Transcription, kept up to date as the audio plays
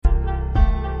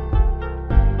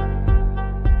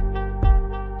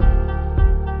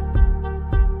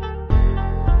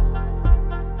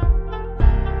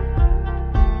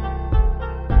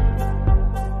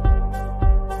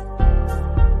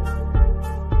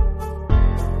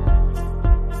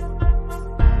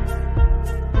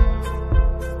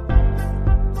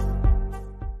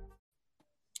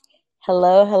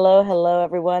Hello, hello, hello,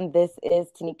 everyone. This is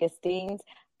Tanika Steens.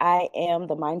 I am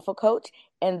the Mindful Coach,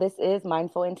 and this is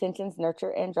Mindful Intentions Nurture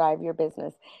and Drive Your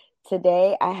Business.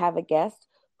 Today, I have a guest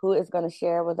who is going to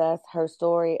share with us her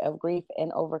story of grief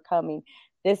and overcoming.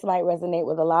 This might resonate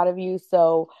with a lot of you,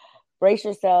 so brace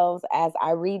yourselves as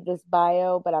I read this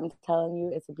bio, but I'm telling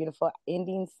you, it's a beautiful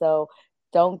ending. So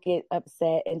don't get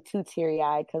upset and too teary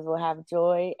eyed because we'll have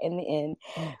joy in the end.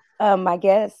 My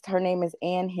guest, her name is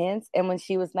Ann Hintz, and when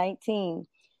she was 19,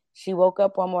 she woke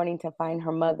up one morning to find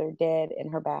her mother dead in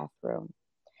her bathroom.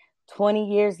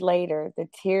 20 years later, the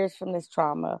tears from this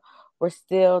trauma were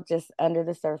still just under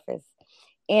the surface.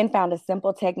 Ann found a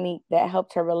simple technique that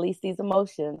helped her release these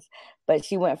emotions, but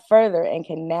she went further and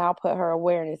can now put her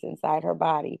awareness inside her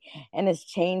body and has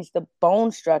changed the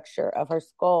bone structure of her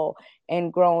skull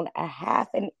and grown a half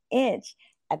an inch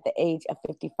at the age of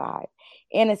 55.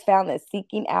 Ann has found that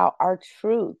seeking out our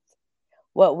truth,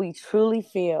 what we truly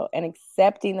feel, and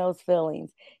accepting those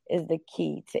feelings is the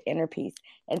key to inner peace.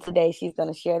 And today she's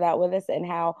going to share that with us and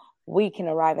how we can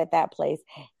arrive at that place.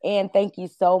 And thank you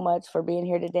so much for being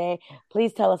here today.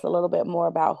 Please tell us a little bit more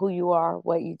about who you are,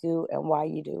 what you do, and why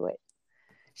you do it.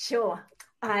 Sure.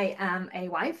 I am a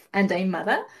wife and a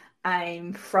mother.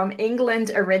 I'm from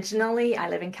England originally. I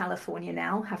live in California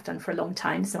now, have done for a long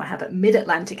time, so I have a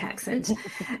mid-Atlantic accent.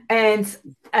 And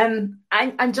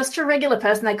I'm just a regular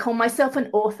person. I call myself an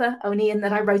author, only in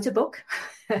that I wrote a book.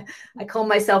 I call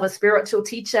myself a spiritual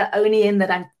teacher, only in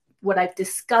that what I've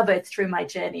discovered through my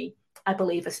journey, I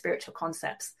believe, are spiritual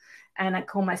concepts. And I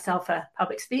call myself a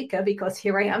public speaker because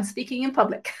here I am speaking in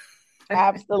public.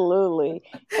 Absolutely.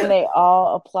 And they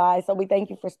all apply. So we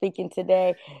thank you for speaking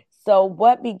today. So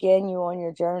what began you on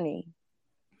your journey?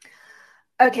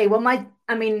 Okay, well,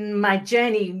 my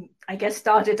journey, I guess,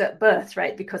 started at birth,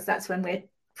 right? Because that's when we're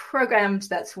programmed,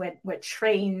 that's when we're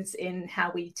trained in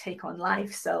how we take on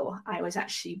life. So I was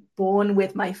actually born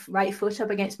with my right foot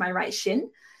up against my right shin.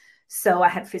 So I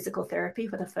had physical therapy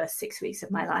for the first 6 weeks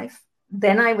of my life.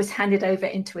 Then I was handed over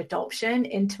into adoption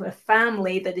into a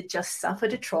family that had just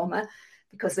suffered a trauma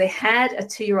because they had a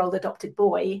 2-year-old adopted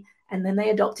boy, and then they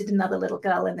adopted another little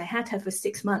girl, and they had her for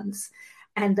 6 months.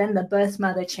 And then the birth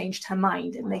mother changed her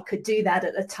mind, and they could do that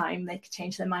at the time. They could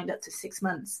change their mind up to 6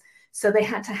 months. So they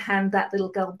had to hand that little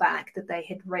girl back that they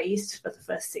had raised for the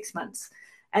first 6 months.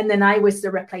 And then I was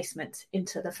the replacement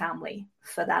into the family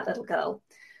for that little girl.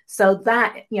 So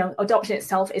that, adoption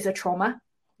itself is a trauma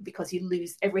because you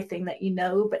lose everything that you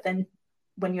know. But then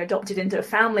when you're adopted into a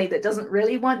family that doesn't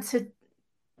really want to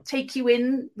take you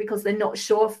in because they're not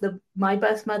sure if my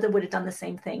birth mother would have done the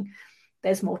same thing,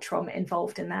 there's more trauma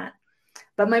involved in that.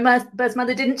 But my birth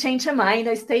mother didn't change her mind.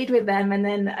 I stayed with them. And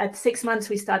then at 6 months,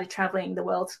 we started traveling the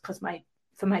world for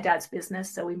my dad's business.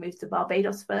 So we moved to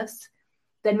Barbados first.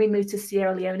 Then we moved to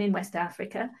Sierra Leone in West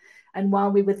Africa. And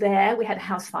while we were there, we had a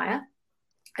house fire.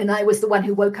 And I was the one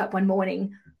who woke up one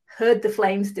morning, heard the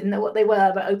flames, didn't know what they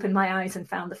were, but opened my eyes and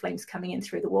found the flames coming in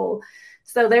through the wall.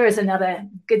 So there is another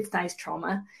good-sized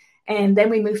trauma. And then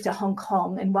we moved to Hong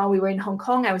Kong. And while we were in Hong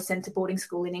Kong, I was sent to boarding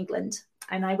school in England.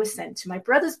 And I was sent to my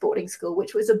brother's boarding school,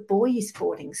 which was a boys'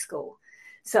 boarding school.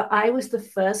 So I was the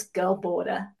first girl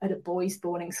boarder at a boys'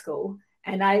 boarding school.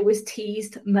 And I was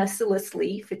teased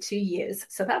mercilessly for 2 years.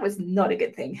 So that was not a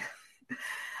good thing.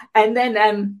 And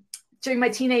then during my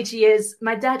teenage years,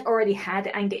 my dad already had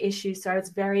anger issues. So I was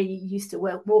very used to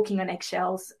walking on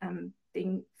eggshells,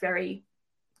 being very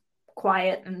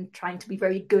quiet and trying to be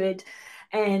very good.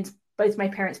 And both my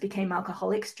parents became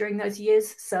alcoholics during those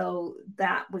years. So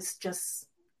that was just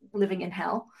living in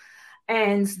hell.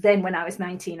 And then when I was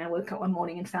 19, I woke up one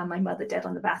morning and found my mother dead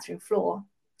on the bathroom floor,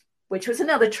 which was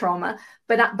another trauma.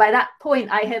 But by that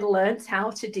point, I had learned how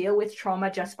to deal with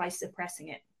trauma just by suppressing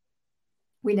it.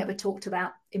 We never talked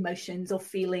about emotions or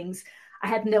feelings. I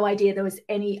had no idea there was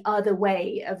any other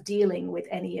way of dealing with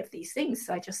any of these things.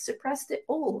 So I just suppressed it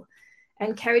all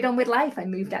and carried on with life. I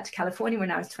moved out to California when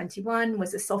I was 21,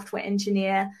 was a software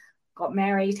engineer, got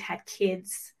married, had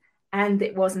kids. And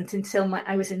it wasn't until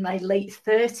I was in my late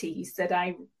 30s that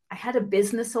I had a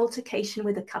business altercation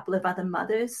with a couple of other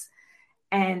mothers.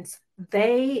 And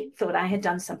they thought I had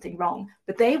done something wrong,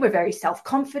 but they were very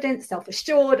self-confident,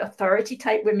 self-assured,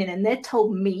 authority-type women. And they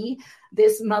told me,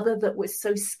 this mother that was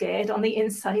so scared on the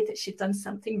inside that she'd done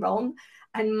something wrong.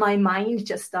 And my mind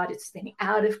just started spinning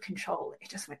out of control. It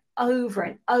just went over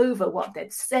and over what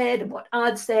they'd said and what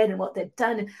I'd said and what they'd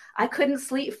done. And I couldn't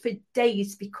sleep for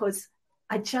days because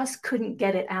I just couldn't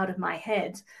get it out of my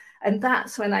head. And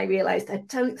that's when I realized I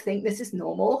don't think this is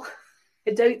normal.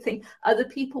 I don't think other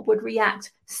people would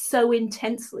react so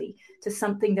intensely to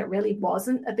something that really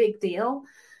wasn't a big deal.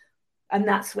 And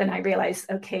that's when I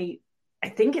realized, okay, I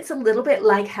think it's a little bit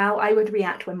like how I would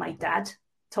react when my dad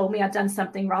told me I'd done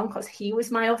something wrong, because he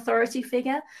was my authority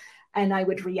figure, and I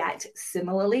would react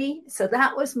similarly. So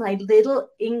that was my little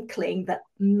inkling that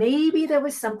maybe there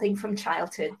was something from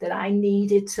childhood that I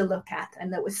needed to look at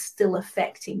and that was still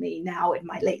affecting me now in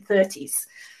my late 30s.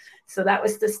 So that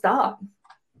was the start.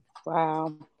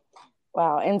 Wow.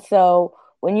 Wow. And so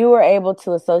when you were able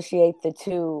to associate the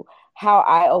two, how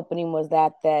eye-opening was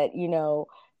that,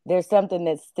 there's something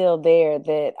that's still there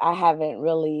that I haven't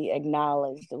really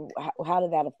acknowledged? How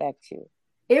did that affect you?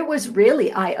 It was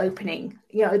really eye-opening.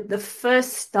 The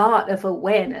first start of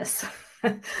awareness.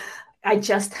 I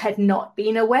just had not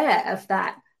been aware of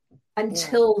that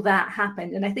until that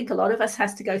happened. And I think a lot of us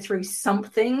has to go through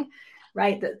something,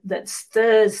 right, that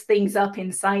stirs things up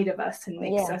inside of us and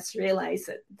makes us realize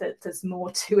that there's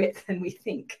more to it than we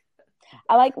think.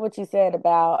 I like what you said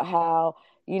about how,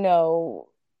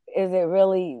 is it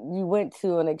really, you went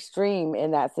to an extreme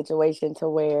in that situation to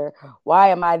where, why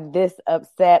am I this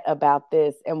upset about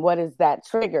this? And what is that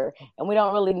trigger? And we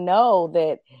don't really know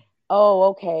that, oh,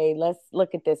 okay, let's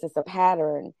look at this. It's a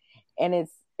pattern, and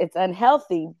it's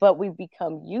unhealthy, but we've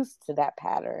become used to that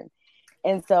pattern.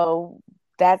 And so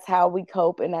that's how we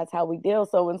cope, and that's how we deal.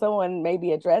 So when someone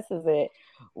maybe addresses it,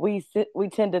 we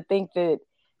tend to think that,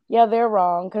 yeah, they're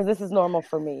wrong because this is normal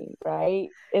for me, right?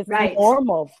 It's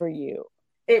normal for you.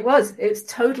 It's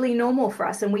totally normal for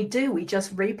us. And we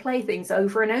just replay things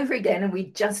over and over again, and we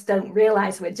just don't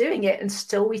realize we're doing it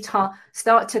until we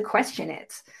start to question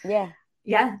it.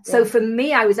 Yeah. So for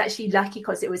me, I was actually lucky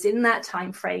because it was in that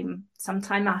time frame,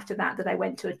 sometime after that I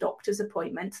went to a doctor's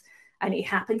appointment, and he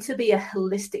happened to be a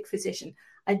holistic physician.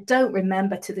 I don't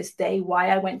remember to this day why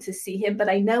I went to see him, but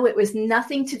I know it was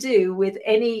nothing to do with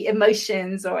any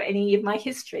emotions or any of my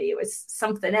history. It was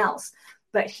something else.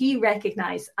 But he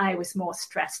recognized I was more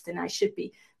stressed than I should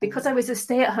be because I was a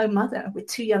stay-at-home mother with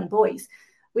 2 young boys,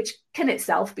 which can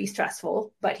itself be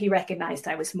stressful, but he recognized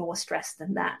I was more stressed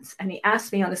than that. And he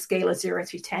asked me on a scale of 0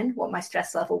 through 10 what my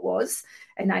stress level was.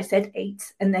 And I said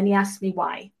 8. And then he asked me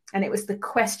why. And it was the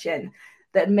question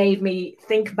that made me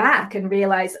think back and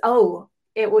realize, oh,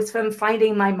 it was from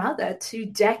finding my mother 2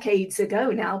 decades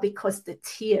ago now, because the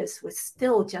tears were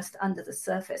still just under the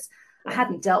surface. I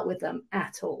hadn't dealt with them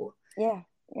at all. Yeah.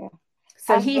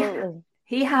 So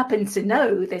he happened to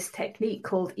know this technique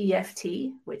called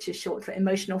EFT, which is short for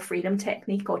emotional freedom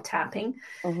technique, or tapping.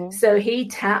 Mm-hmm. So he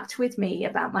tapped with me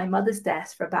about my mother's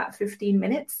death for about 15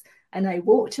 minutes. And I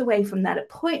walked away from that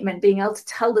appointment being able to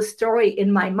tell the story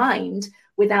in my mind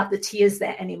without the tears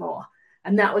there anymore.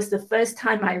 And that was the first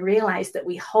time I realized that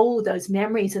we hold those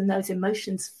memories and those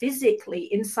emotions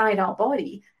physically inside our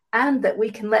body, and that we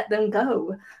can let them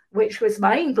go, which was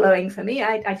mind-blowing for me.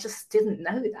 I just didn't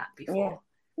know that before.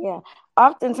 Yeah.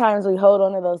 Oftentimes we hold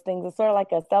on to those things. It's sort of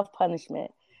like a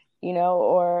self-punishment,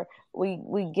 or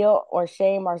we guilt or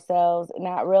shame ourselves,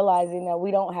 not realizing that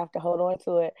we don't have to hold on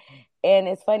to it. And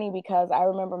it's funny because I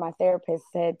remember my therapist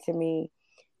said to me,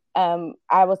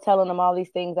 I was telling him all these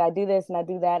things. I do this and I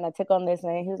do that, and I took on this.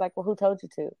 And he was like, well, who told you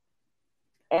to?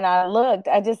 And I looked,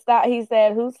 I just thought, he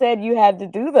said, who said you had to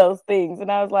do those things? And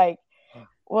I was like,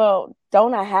 well,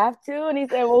 don't I have to? And he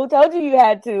said, well, who told you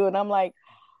had to? And I'm like,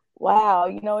 wow,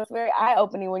 it's very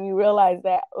eye-opening when you realize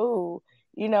that, you're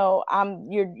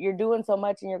doing so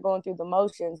much and you're going through the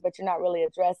motions, but you're not really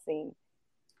addressing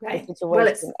the situation.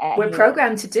 Well, we're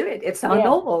programmed to do it. It's our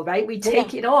normal, right? We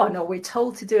take it on, or we're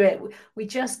told to do it. We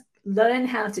just learn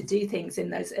how to do things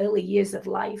in those early years of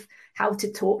life, how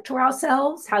to talk to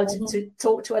ourselves, how to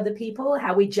talk to other people,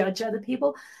 how we judge other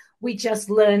people. We just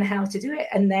learn how to do it.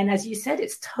 And then, as you said,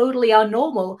 it's totally our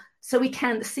normal. So we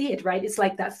can't see it, right? It's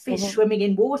like that fish swimming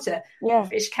in water. Yeah.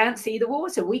 Fish can't see the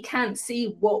water. We can't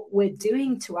see what we're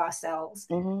doing to ourselves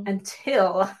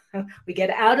until we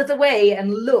get out of the way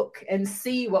and look and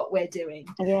see what we're doing.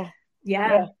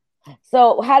 Yeah.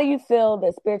 So how do you feel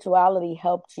that spirituality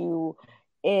helped you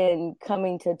in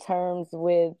coming to terms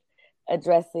with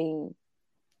addressing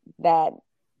that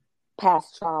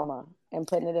past trauma and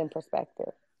putting it in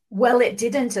perspective? Well, it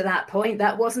didn't to that point.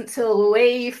 That wasn't till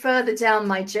way further down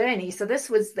my journey. So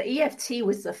the EFT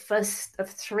was the first of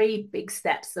 3 big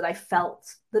steps that I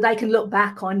felt that I can look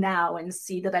back on now and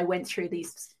see that I went through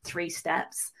these 3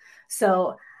 steps.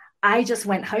 So I just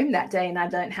went home that day and I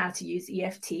learned how to use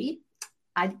EFT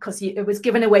because it was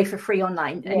given away for free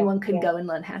online. Anyone can go and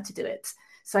learn how to do it.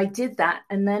 So I did that.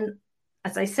 And then,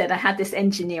 as I said, I had this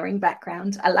engineering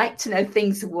background. I like to know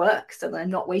things work so that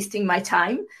I'm not wasting my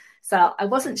time. So I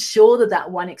wasn't sure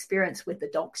that one experience with the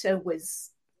doctor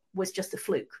was just a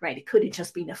fluke, right? It could have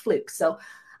just been a fluke. So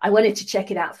I wanted to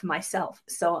check it out for myself.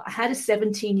 So I had a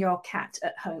 17-year-old cat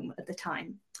at home at the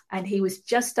time. and he was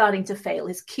just starting to fail.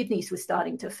 His kidneys were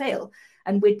starting to fail.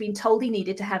 And we'd been told he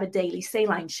needed to have a daily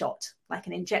saline shot, like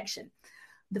an injection.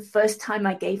 The first time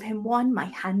I gave him one, my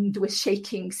hand was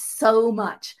shaking so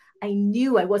much. I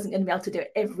knew I wasn't going to be able to do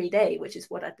it every day, which is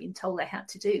what I'd been told I had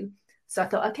to do. So I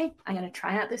thought, okay, I'm going to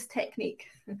try out this technique.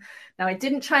 Now, I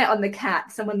didn't try it on the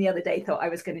cat. Someone the other day thought I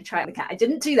was going to try it on the cat. I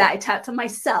didn't do that. I tapped on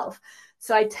myself.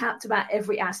 So I tapped about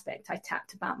every aspect. I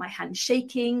tapped about my hand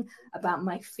shaking, about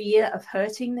my fear of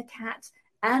hurting the cat,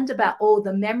 and about all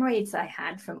the memories I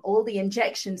had from all the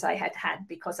injections I had had,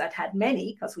 because I'd had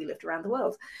many, because we lived around the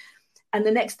world. And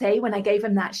the next day when I gave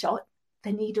him that shot,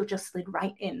 the needle just slid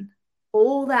right in.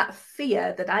 All that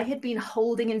fear that I had been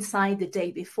holding inside the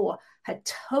day before had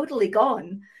totally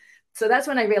gone. So that's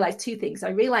when I realized two things. I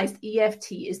realized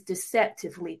EFT is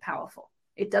deceptively powerful.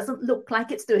 It doesn't look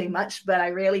like it's doing much, but I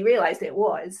really realized it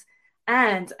was.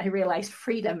 And I realized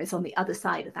freedom is on the other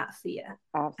side of that fear.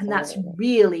 Absolutely. And that's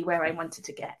really where I wanted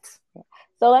to get.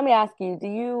 So let me ask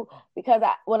you, because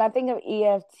when I think of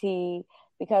EFT,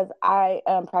 because I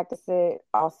practice it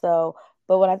also,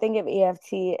 but when I think of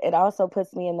EFT, it also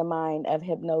puts me in the mind of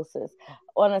hypnosis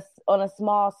on a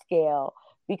small scale,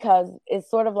 because it's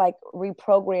sort of like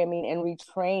reprogramming and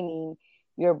retraining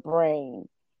your brain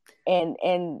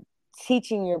and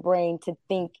teaching your brain to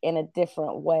think in a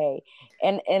different way.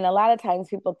 And a lot of times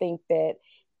people think that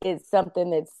it's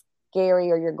something that's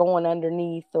scary, or you're going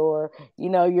underneath, or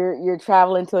you're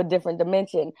traveling to a different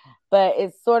dimension, but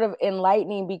it's sort of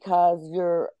enlightening because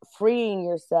you're freeing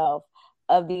yourself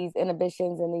of these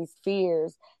inhibitions and these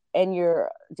fears, and you're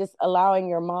just allowing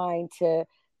your mind to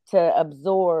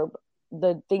absorb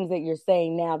the things that you're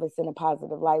saying now that's in a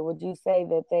positive light. Would you say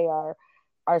that they are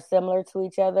similar to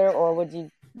each other, or would you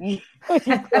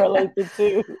correlate the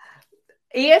two?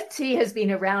 EFT has been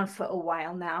around for a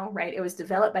while now, right? It was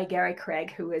developed by Gary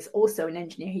Craig, who is also an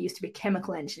engineer. He used to be a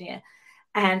chemical engineer,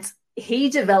 and he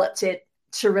developed it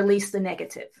to release the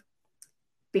negative.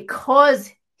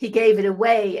 Because he gave it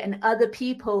away and other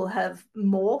people have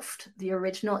morphed the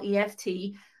original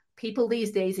EFT, people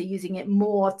these days are using it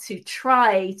more to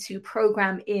try to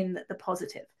program in the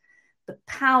positive. The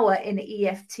power in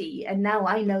EFT, and now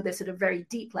I know this at a very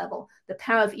deep level, the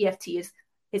power of EFT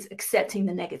is accepting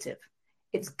the negative.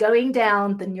 It's going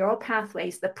down the neural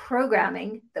pathways, the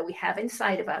programming that we have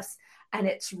inside of us, and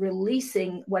it's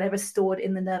releasing whatever's stored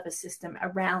in the nervous system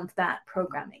around that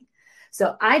programming.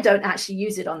 So I don't actually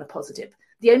use it on the positive.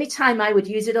 The only time I would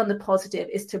use it on the positive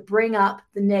is to bring up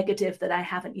the negative that I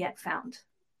haven't yet found.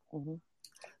 Mm-hmm.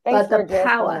 But the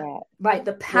power, right?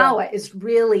 The power is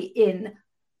really in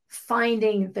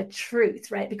finding the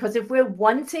truth, right? Because if we're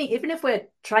wanting, even if we're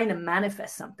trying to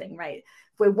manifest something, right?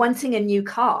 If we're wanting a new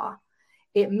car,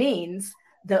 it means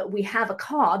that we have a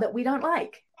car that we don't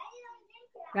like,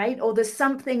 right? Or there's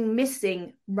something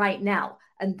missing right now.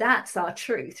 And that's our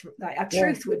truth. Right? Our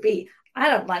truth would be, I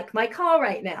don't like my car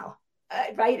right now,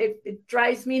 right? It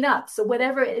drives me nuts. So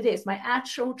whatever it is, my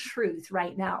actual truth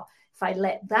right now, if I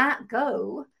let that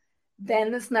go,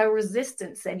 then there's no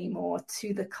resistance anymore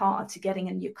to the car, to getting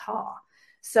a new car.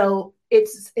 So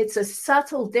it's a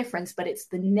subtle difference, but it's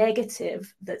the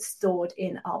negative that's stored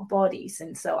in our bodies.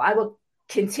 And so I will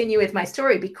continue with my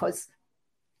story because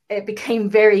it became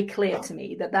very clear to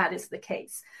me that that is the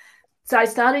case. So I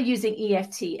started using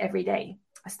EFT every day.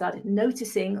 I started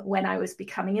noticing when I was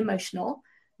becoming emotional,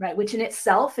 right, which in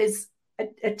itself is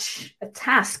a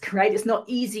task, right? It's not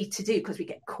easy to do because we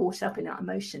get caught up in our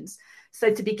emotions.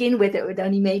 So to begin with, it would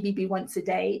only maybe be once a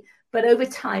day, but over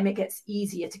time it gets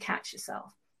easier to catch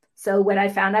yourself. So when I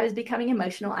found I was becoming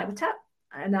emotional, I would tap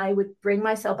and I would bring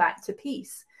myself back to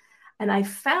peace. And I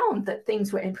found that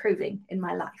things were improving in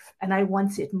my life and I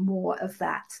wanted more of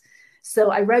that.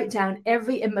 So I wrote down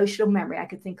every emotional memory I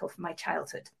could think of from my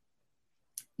childhood,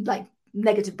 like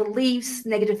negative beliefs,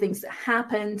 negative things that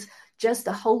happened, just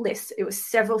a whole list. It was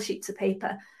several sheets of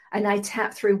paper. And I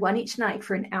tapped through one each night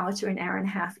for an hour to an hour and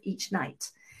a half each night.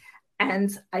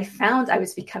 And I found I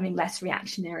was becoming less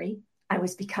reactionary. I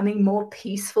was becoming more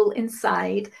peaceful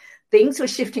inside. Things were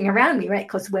shifting around me, right?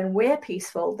 Because when we're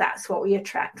peaceful, that's what we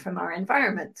attract from our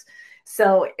environment.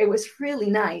 So it was really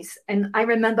nice. And I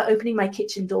remember opening my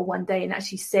kitchen door one day and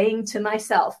actually saying to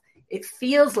myself, it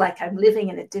feels like I'm living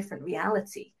in a different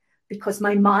reality, because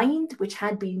my mind, which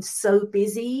had been so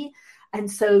busy and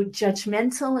so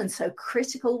judgmental and so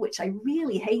critical, which I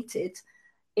really hated,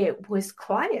 it was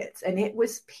quiet and it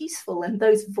was peaceful. And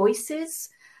those voices,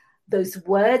 those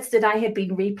words that I had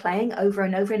been replaying over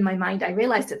and over in my mind, I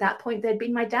realized at that point they'd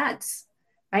been my dad's,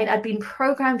 right? I'd been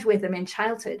programmed with them in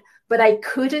childhood, but I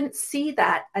couldn't see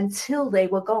that until they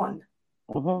were gone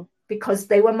because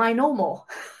they were my normal.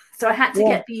 So I had to Yeah.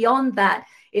 get beyond that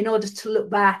in order to look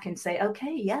back and say,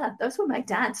 okay, yeah, those were my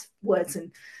dad's words,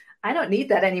 and I don't need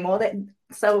that anymore.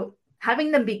 So having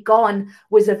them be gone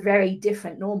was a very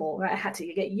different normal, right? I had to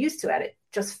get used to it. It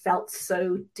just felt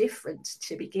so different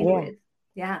to begin Yeah. with.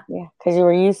 Yeah. Yeah. Because you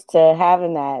were used to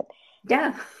having that.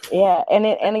 Yeah. Yeah.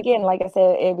 And again, like I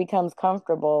said, it becomes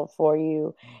comfortable for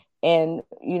you. And,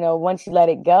 once you let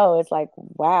it go, it's like,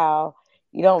 wow,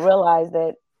 you don't realize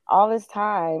that all this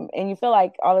time, and you feel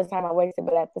like all this time I wasted,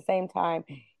 but at the same time,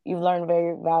 you've learned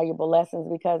very valuable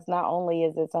lessons, because not only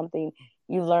is it something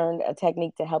you learned a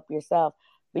technique to help yourself,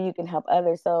 but you can help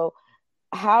others. So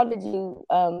how did you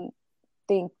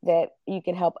think that you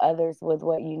could help others with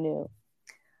what you knew?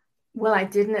 Well, I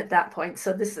didn't at that point.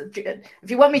 So this is,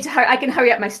 if you want me to hurry, I can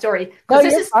hurry up my story, No,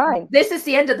 because you're fine. this is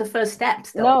the end of the first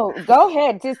steps, though. No, go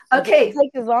ahead. Just Okay.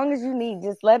 take as long as you need.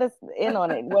 Just let us in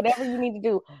on it. Whatever you need to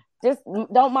do. Just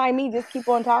don't mind me. Just keep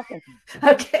on talking.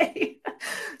 Okay.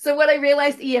 So what I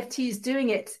realized EFT is doing,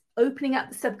 it opening up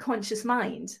the subconscious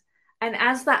mind. And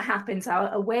as that happens,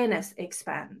 our awareness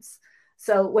expands.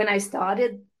 So when I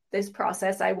started this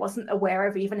process, I wasn't aware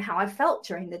of even how I felt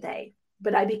during the day,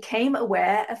 but I became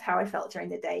aware of how I felt during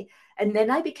the day. And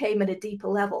then I became aware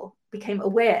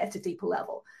at a deeper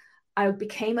level. I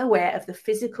became aware of the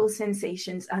physical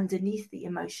sensations underneath the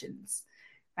emotions,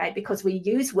 right? Because we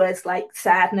use words like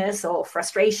sadness or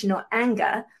frustration or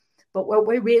anger, but what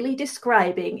we're really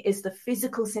describing is the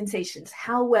physical sensations,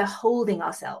 how we're holding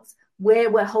ourselves, where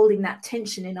we're holding that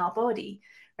tension in our body,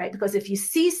 right? Because if you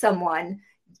see someone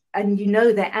and you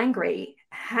know they're angry,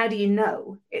 how do you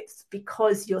know? It's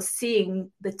because you're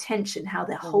seeing the tension, how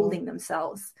they're holding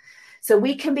themselves. So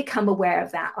we can become aware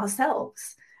of that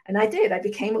ourselves. And I did. I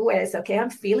became aware. It's okay, I'm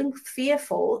feeling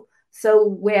fearful. So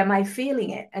where am I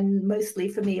feeling it? And mostly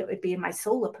for me, it would be in my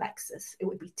solar plexus. It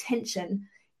would be tension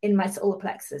in my solar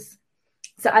plexus.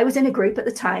 So I was in a group at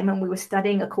the time, and we were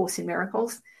studying A Course in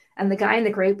Miracles. And the guy in the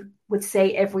group would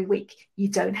say every week, you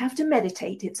don't have to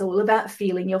meditate. It's all about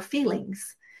feeling your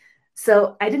feelings.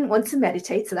 So I didn't want to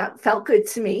meditate. So that felt good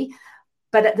to me.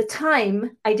 But at the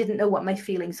time, I didn't know what my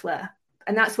feelings were.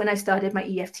 And that's when I started my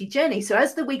EFT journey. So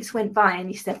as the weeks went by, and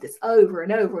he said this over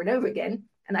and over and over again,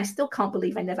 and I still can't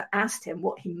believe I never asked him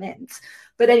what he meant.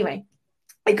 But anyway,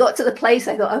 I got to the place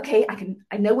I thought, okay,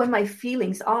 I know where my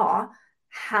feelings are.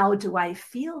 How do I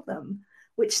feel them?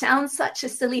 Which sounds such a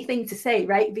silly thing to say,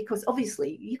 right? Because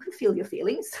obviously you can feel your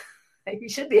feelings. You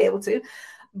should be able to,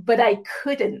 but I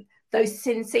couldn't. Those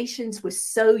sensations were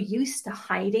so used to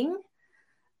hiding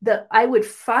that I would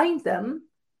find them,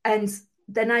 and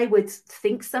then I would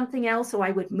think something else, or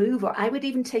I would move, or I would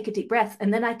even take a deep breath,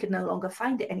 and then I could no longer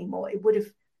find it anymore. It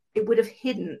would have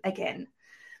hidden again.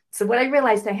 So what I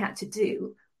realized I had to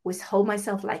do was hold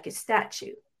myself like a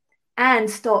statue and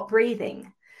stop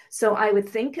breathing. So I would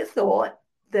think a thought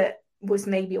that was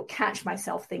maybe, or catch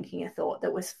myself thinking a thought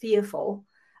that was fearful.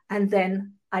 And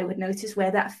then I would notice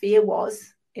where that fear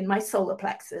was in my solar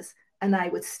plexus, and I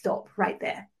would stop right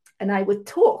there. And I would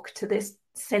talk to this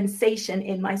sensation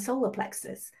in my solar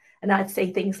plexus. And I'd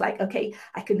say things like, okay,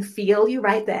 I can feel you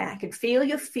right there. I can feel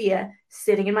your fear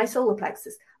sitting in my solar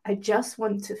plexus. I just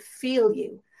want to feel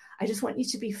you. I just want you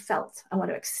to be felt. I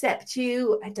want to accept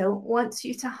you. I don't want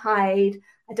you to hide.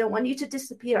 I don't want you to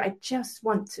disappear. I just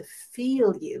want to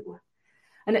feel you.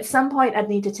 And at some point, I'd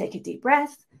need to take a deep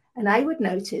breath, and I would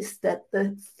notice that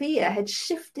the fear had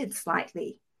shifted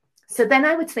slightly. So then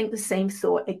I would think the same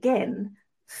thought again,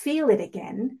 feel it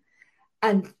again,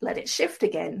 and let it shift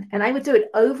again. And I would do it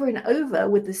over and over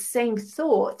with the same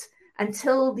thought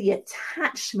until the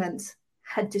attachment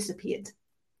had disappeared,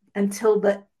 until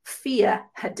the fear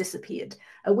had disappeared,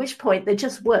 at which point they're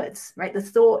just words, right? The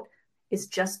thought is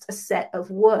just a set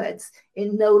of words.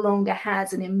 It no longer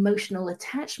has an emotional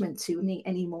attachment to me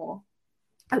anymore,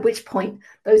 at which point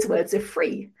those words are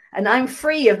free, and I'm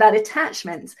free of that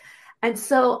attachment. And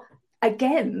so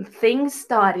again, things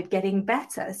started getting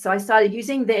better. So I started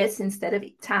using this instead of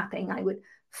tapping. I would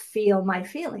feel my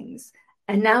feelings.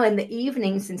 And now in the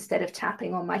evenings, instead of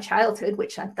tapping on my childhood,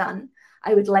 which I've done,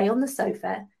 I would lay on the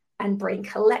sofa and bring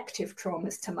collective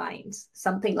traumas to mind,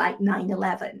 something like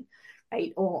 9/11,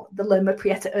 right? Or the Loma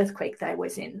Prieta earthquake that I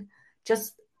was in.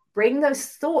 Just bring those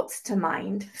thoughts to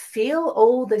mind, feel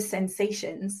all the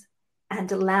sensations,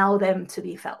 and allow them to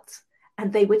be felt.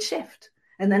 And they would shift.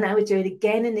 And then I would do it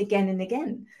again and again and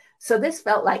again. So this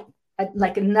felt like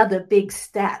another big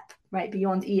step, right,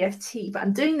 beyond EFT. But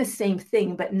I'm doing the same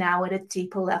thing, but now at a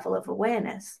deeper level of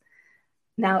awareness.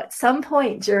 Now, at some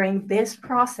point during this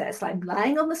process, I'm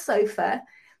lying on the sofa,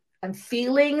 I'm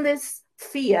feeling this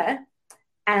fear,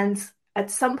 and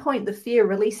at some point the fear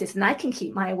releases, and I can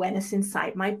keep my awareness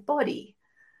inside my body.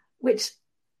 which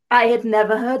I had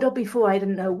never heard of before. I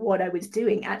didn't know what I was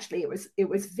doing. Actually, it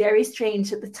was very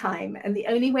strange at the time. And the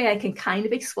only way I can kind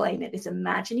of explain it is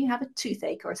imagine you have a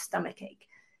toothache or a stomach ache.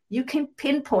 You can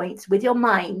pinpoint with your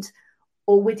mind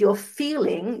or with your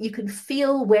feeling, you can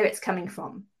feel where it's coming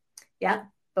from. Yeah.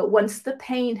 But once the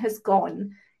pain has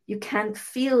gone, you can't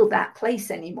feel that place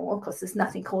anymore because there's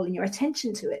nothing calling your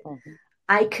attention to it. Mm-hmm.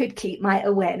 I could keep my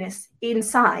awareness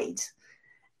inside.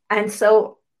 And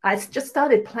so I just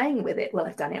started playing with it. Well,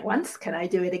 I've done it once. Can I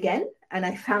do it again? And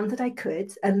I found that I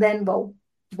could. And then, well,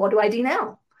 what do I do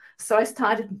now? So I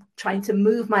started trying to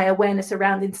move my awareness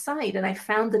around inside, and I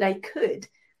found that I could.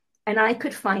 And I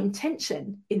could find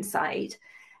tension inside,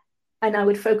 and I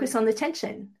would focus on the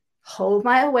tension, hold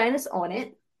my awareness on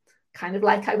it, kind of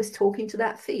like I was talking to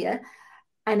that fear,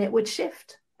 and it would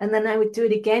shift. And then I would do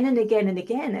it again and again and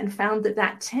again, and found that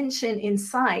that tension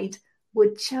inside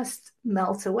would just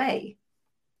melt away.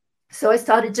 So I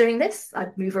started doing this.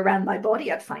 I'd move around my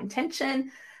body, I'd find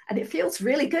tension, and it feels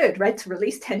really good, right? To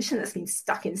release tension that's been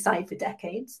stuck inside for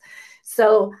decades.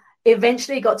 So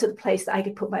eventually got to the place that I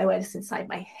could put my awareness inside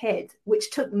my head,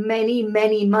 which took many,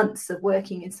 many months of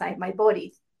working inside my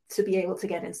body to be able to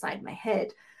get inside my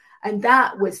head. And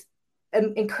that was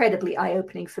incredibly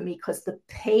eye-opening for me because the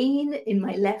pain in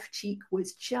my left cheek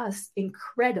was just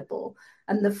incredible.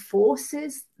 And the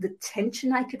forces, the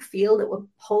tension I could feel that were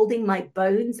holding my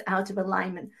bones out of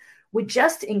alignment were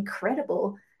just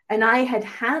incredible. And I had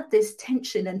had this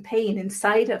tension and pain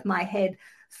inside of my head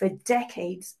for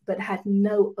decades, but had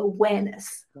no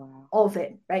awareness of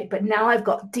it, right? But now I've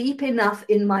got deep enough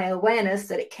in my awareness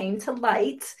that it came to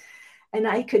light, and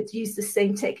I could use the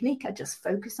same technique. I just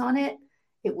focus on it,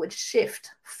 it would shift.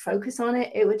 Focus on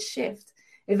it, it would shift.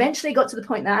 Eventually got to the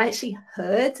point that I actually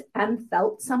heard and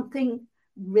felt something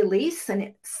release, and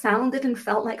it sounded and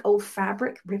felt like old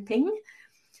fabric ripping.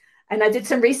 And I did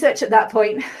some research at that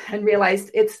point and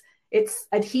realized it's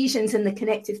adhesions in the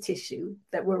connective tissue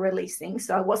that were releasing.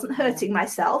 So I wasn't hurting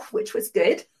myself, which was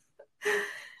good.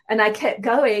 And I kept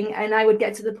going, and I would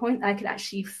get to the point I could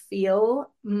actually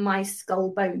feel my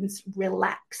skull bones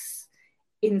relax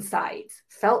inside.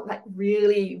 Felt like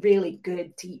really, really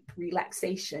good, deep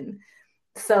relaxation.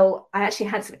 So I actually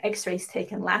had some x-rays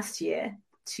taken last year,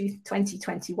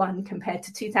 2021, compared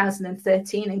to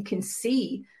 2013, and can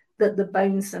see that the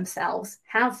bones themselves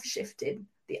have shifted.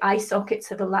 The eye sockets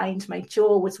have aligned. My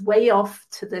jaw was way off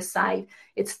to the side.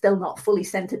 It's still not fully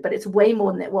centered, but it's way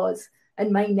more than it was.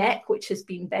 And my neck, which has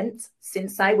been bent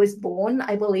since I was born,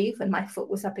 I believe, and my foot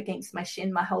was up against my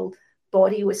shin, my whole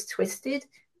body was twisted,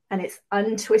 and it's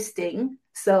untwisting.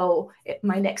 So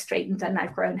my neck straightened, and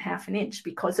I've grown 1/2 inch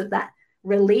because of that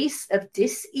release of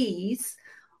dis-ease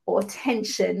or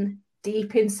tension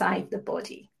deep inside the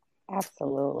body.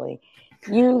 Absolutely.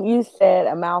 You said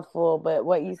a mouthful, but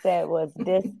what you said was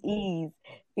dis-ease,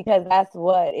 because that's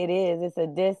what it is. It's a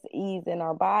dis-ease in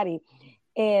our body.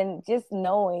 And just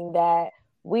knowing that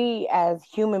we as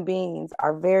human beings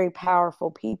are very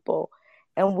powerful people,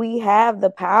 and we have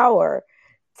the power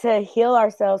to heal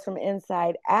ourselves from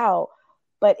inside out,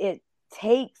 but it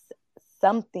takes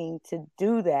something to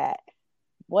do that.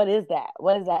 What is that?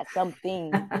 What is that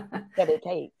something that it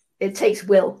takes? It takes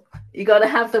will. You got to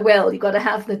have the will. You got to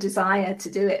have the desire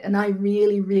to do it. And I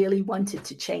really, really wanted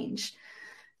to change.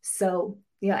 So,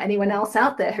 anyone else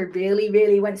out there who really,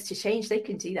 really wants to change, they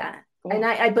can do that. Yeah. And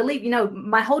I believe,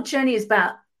 my whole journey is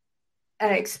about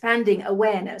expanding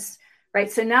awareness, right?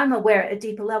 So now I'm aware at a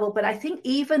deeper level, but I think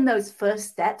even those first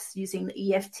steps using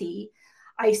the EFT,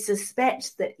 I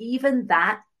suspect that even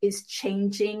that is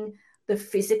changing the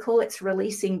physical. It's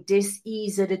releasing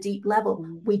dis-ease at a deep level.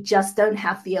 Mm-hmm. We just don't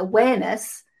have the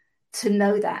awareness to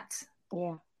know that.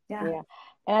 Yeah.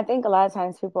 And I think a lot of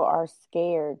times people are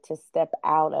scared to step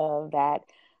out of that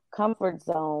comfort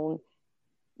zone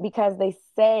because they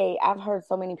say, I've heard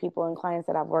so many people and clients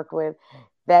that I've worked with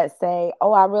that say,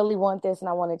 oh, I really want this and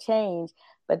I want to change.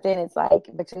 But then it's like,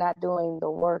 but you're not doing the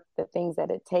work, the things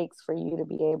that it takes for you to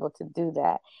be able to do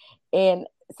that. And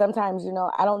sometimes,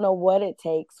 I don't know what it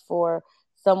takes for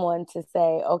someone to say,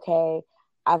 okay,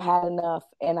 I've had enough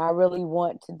and I really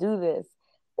want to do this,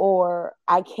 or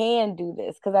I can do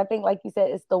this. Because I think, like you said,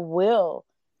 it's the will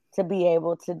to be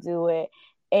able to do it.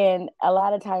 And a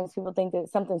lot of times people think that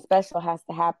something special has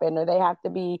to happen, or they have to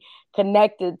be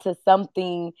connected to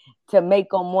something to make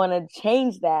them want to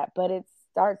change that. But it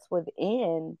starts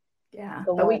within. Yeah,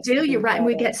 but we do, you're right. And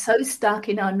we get so stuck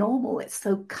in our normal. It's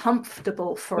so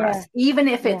comfortable for us, even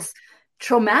if it's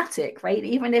traumatic, right?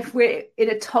 Even if we're in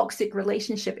a toxic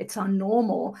relationship, it's our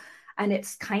normal. And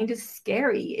it's kind of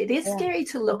scary. It is scary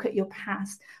to look at your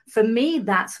past. For me,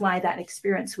 that's why that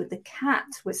experience with the cat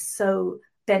was so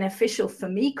beneficial for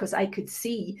me because I could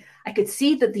see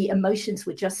that the emotions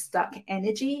were just stuck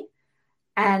energy.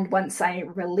 And once I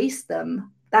released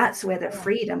them, that's where the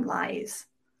freedom lies.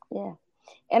 Yeah.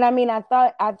 And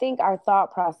I think our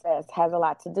thought process has a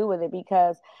lot to do with it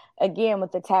because, again,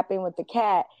 with the tapping with the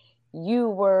cat, you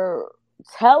were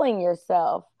telling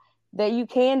yourself that you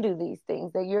can do these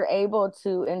things, that you're able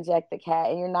to inject the cat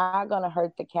and you're not going to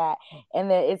hurt the cat and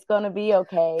that it's going to be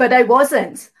okay. But I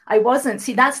wasn't.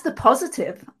 See, that's the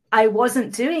positive. I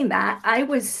wasn't doing that. I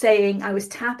was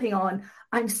tapping on,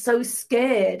 I'm so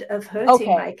scared of hurting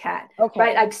my cat,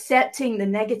 right? Accepting the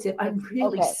negative. I'm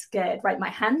really scared, right? My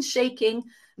hand's shaking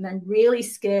and I'm really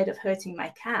scared of hurting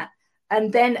my cat.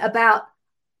 And then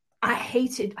I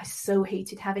so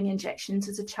hated having injections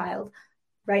as a child,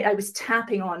 right? I was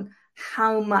tapping on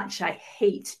how much I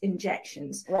hate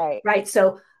injections, right?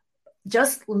 So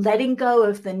just letting go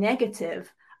of the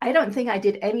negative, I don't think I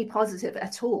did any positive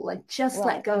at all. I just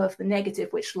let go of the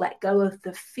negative, which let go of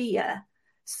the fear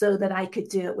so that I could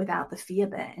do it without the fear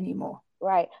there anymore.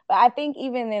 Right. But I think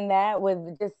even in that,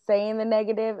 with just saying the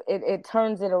negative, it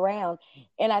turns it around.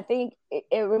 And I think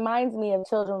it reminds me of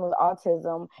children with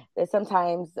autism that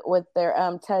sometimes with their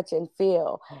touch and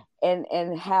feel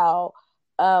and how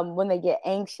when they get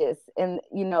anxious and,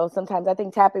 sometimes I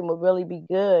think tapping would really be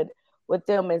good with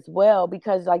them as well,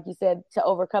 because like you said, to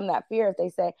overcome that fear, if they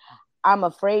say, I'm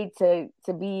afraid to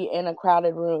be in a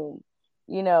crowded room,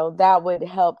 that would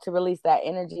help to release that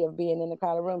energy of being in a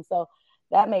crowded room. So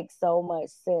that makes so much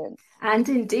sense. And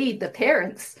indeed, the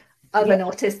parents of an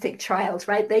autistic child,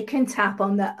 right? They can tap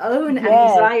on their own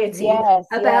anxiety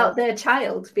about their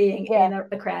child being in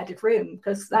a crowded room,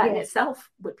 because that in itself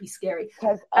would be scary.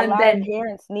 Because a lot of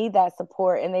parents need that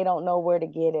support and they don't know where to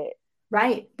get it.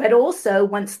 Right. But also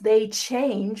once they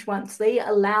change, once they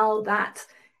allow that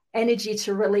energy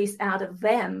to release out of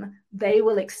them, they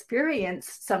will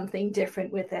experience something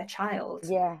different with their child.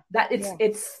 Yeah. That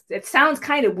it sounds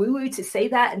kind of woo-woo to say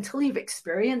that until you've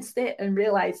experienced it and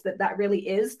realized that really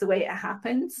is the way it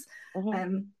happens.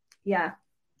 Yeah,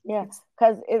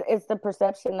 because it's the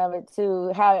perception of it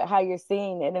too, how you're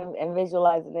seeing it and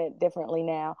visualizing it differently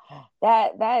now.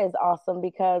 That is awesome,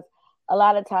 because a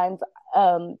lot of times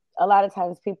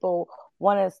people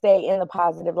want to stay in the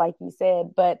positive, like you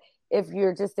said, but if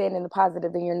you're just staying in the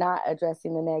positive, then you're not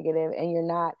addressing the negative and you're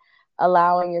not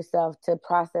allowing yourself to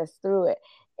process through it.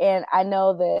 And I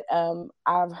know that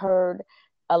I've heard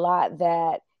a lot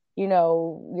that,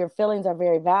 your feelings are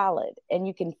very valid and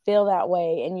you can feel that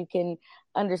way and you can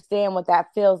understand what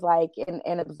that feels like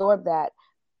and absorb that.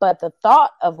 But the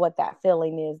thought of what that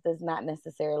feeling is does not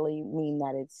necessarily mean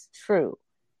that it's true.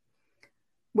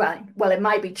 Well, it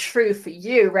might be true for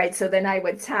you, right? So then I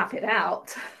would tap it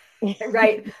out,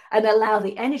 right? And allow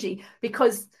the energy,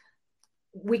 because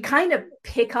we kind of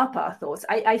pick up our thoughts.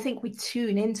 I think we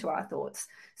tune into our thoughts.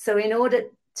 So in order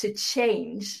to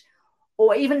change,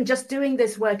 or even just doing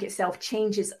this work itself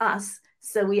changes us,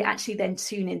 so we actually then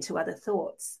tune into other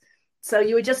thoughts. So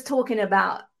you were just talking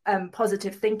about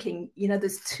positive thinking.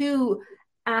 There's two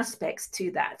aspects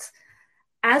to that.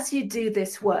 As you do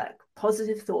this work,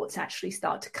 positive thoughts actually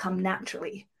start to come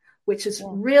naturally, which is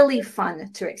really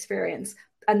fun to experience.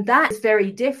 And that is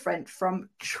very different from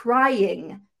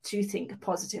trying to think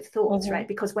positive thoughts, right?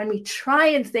 Because when we try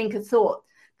and think a thought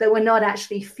that we're not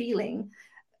actually feeling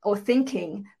or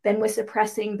thinking, then we're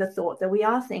suppressing the thought that we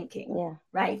are thinking,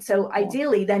 right? So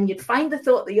ideally, then you'd find the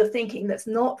thought that you're thinking that's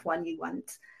not one you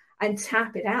want and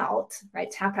tap it out, right?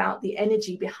 Tap out the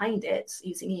energy behind it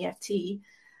using EFT.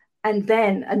 And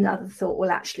then another thought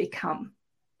will actually come.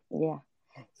 Yeah.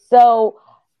 So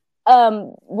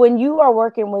when you are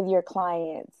working with your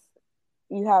clients,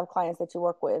 you have clients that you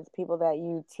work with, people that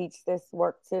you teach this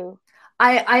work to?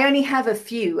 I only have a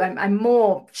few. I'm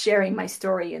more sharing my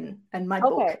story and my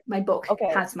book. My book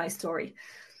has my story.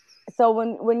 So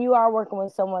when you are working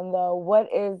with someone, though, what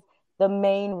is the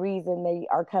main reason they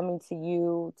are coming to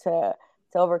you to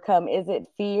overcome? Is it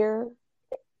fear,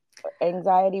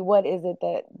 anxiety? What is it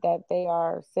that they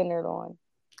are centered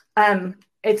on?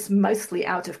 It's mostly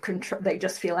out of control. They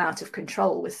just feel out of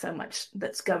control with so much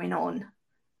that's going on.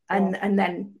 And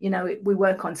then, we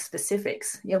work on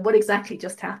specifics. What exactly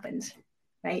just happened,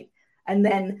 right? And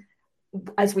then,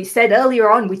 as we said earlier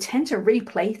on, we tend to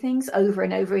replay things over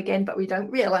and over again, but we don't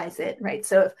realize it, right?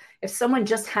 So if someone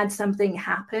just had something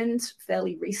happened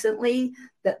fairly recently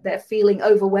that they're feeling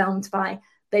overwhelmed by,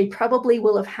 they probably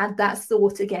will have had that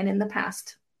thought again in the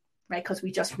past, right? Because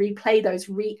we just replay those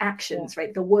reactions,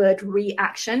 right? The word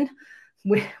reaction,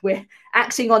 we're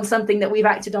acting on something that we've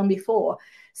acted on before.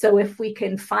 So if we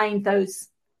can find those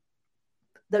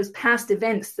those past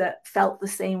events that felt the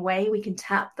same way, we can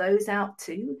tap those out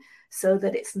too, so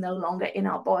that it's no longer in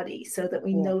our body, so that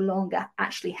we no longer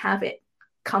actually have it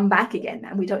come back again,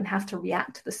 and we don't have to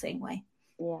react the same way.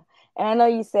 Yeah. And I know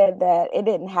you said that it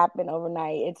didn't happen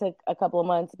overnight. It took a couple of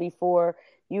months before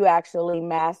you actually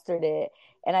mastered it.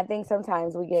 And I think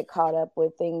sometimes we get caught up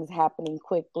with things happening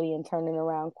quickly and turning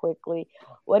around quickly.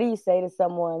 What do you say to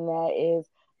someone that is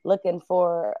looking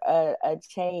for a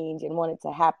change and want it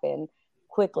to happen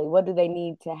quickly? What do they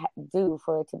need to do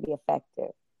for it to be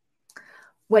effective?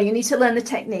 Well, you need to learn the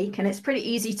technique, and it's pretty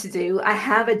easy to do. I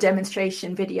have a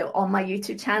demonstration video on my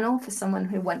YouTube channel for someone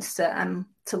who wants to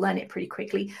learn it pretty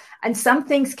quickly. And some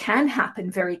things can happen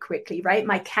very quickly, right?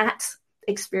 My cat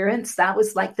experience, that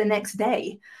was like the next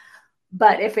day.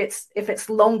 But if it's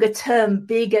longer term,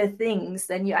 bigger things,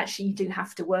 then you actually do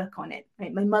have to work on it.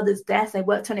 Right? My mother's death, I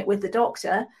worked on it with the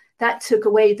doctor. That took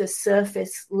away the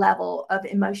surface level of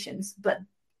emotions. But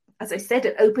as I said,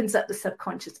 it opens up the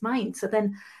subconscious mind. So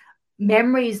then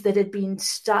memories that had been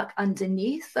stuck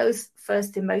underneath those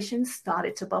first emotions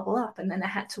started to bubble up, and then I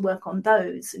had to work on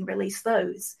those and release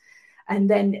those. And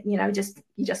then, you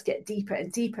just get deeper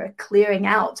and deeper,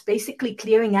 basically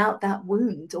clearing out that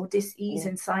wound or dis-ease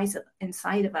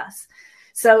inside of us.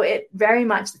 So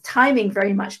the timing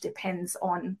very much depends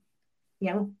on,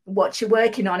 what you're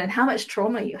working on and how much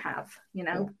trauma you have.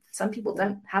 Some people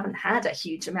haven't had a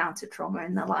huge amount of trauma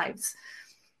in their lives.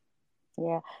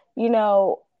 Yeah.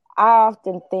 I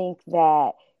often think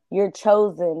that you're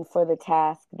chosen for the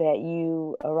task that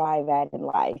you arrive at in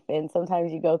life. And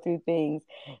sometimes you go through things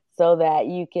so that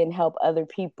you can help other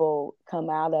people come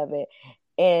out of it.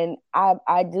 And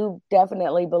I do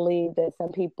definitely believe that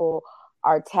some people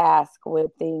are tasked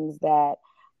with things that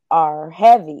are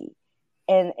heavy.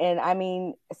 And I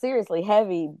mean, seriously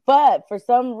heavy. But for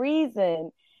some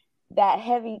reason, that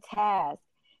heavy task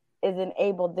has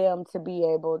enabled them to be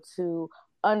able to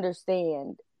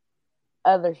understand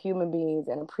other human beings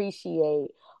and appreciate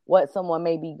what someone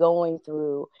may be going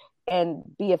through and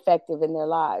be effective in their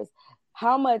lives.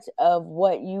 How much of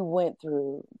what you went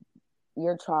through,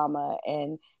 your trauma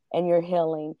and your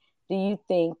healing, do you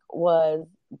think was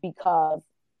because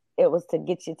it was to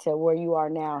get you to where you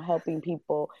are now, helping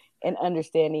people and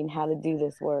understanding how to do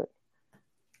this work?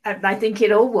 I think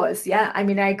it all was. Yeah. I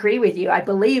mean, I agree with you. I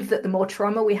believe that the more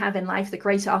trauma we have in life, the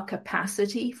greater our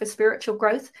capacity for spiritual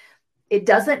growth. It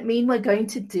doesn't mean we're going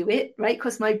to do it, right?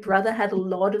 Because my brother had a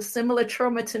lot of similar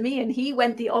trauma to me, and he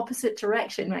went the opposite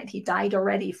direction, right? He died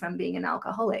already from being an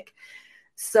alcoholic.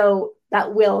 So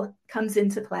that will comes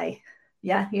into play.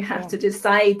 Yeah, you have to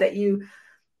decide that you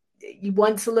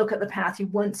want to look at the path, you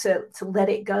want to let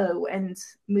it go and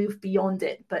move beyond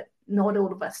it, but not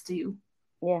all of us do.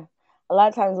 Yeah. A lot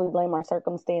of times we blame our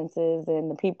circumstances and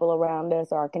the people around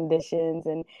us, our conditions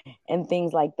and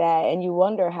things like that. And you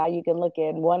wonder how you can look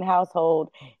at one household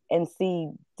and see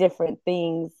different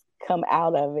things come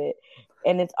out of it.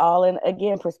 And it's all in,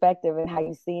 again, perspective and how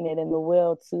you've seen it and the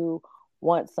will to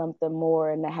want something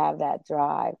more and to have that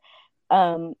drive.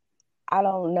 I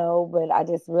don't know, but I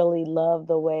just really love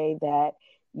the way that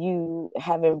you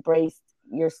have embraced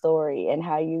your story and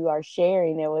how you are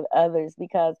sharing it with others,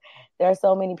 because there are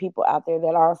so many people out there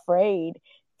that are afraid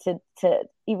to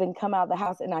even come out of the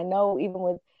house. And I know even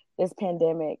with this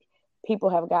pandemic, people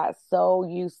have got so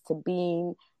used to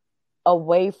being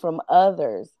away from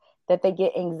others that they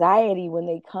get anxiety when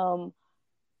they come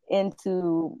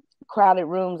into crowded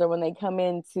rooms or when they come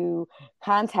into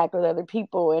contact with other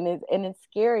people, and it's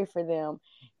scary for them.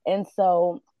 And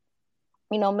so,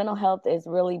 mental health has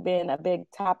really been a big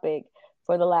topic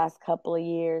for the last couple of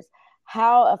years.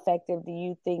 How effective do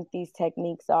you think these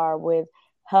techniques are with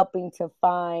helping to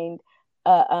find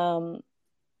I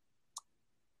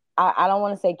don't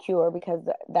want to say cure, because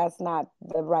that's not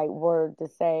the right word to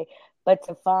say, but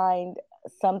to find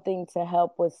something to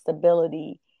help with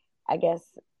stability, I guess,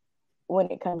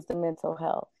 when it comes to mental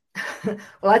health?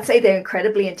 Well, I'd say they're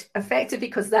incredibly effective,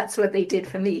 because that's what they did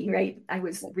for me, right? I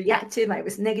was reactive, I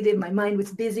was negative, my mind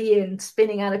was busy and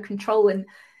spinning out of control, and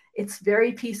it's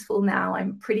very peaceful now.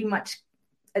 I'm pretty much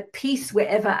at peace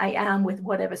wherever I am with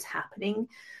whatever's happening.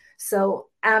 So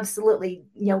absolutely,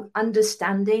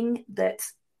 understanding that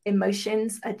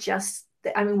emotions are just,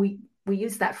 I mean, we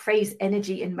use that phrase,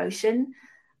 energy in motion.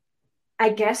 I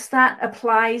guess that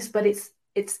applies, but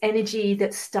it's energy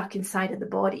that's stuck inside of the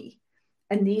body.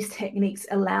 And these techniques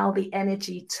allow the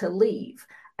energy to leave.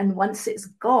 And once it's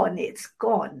gone, it's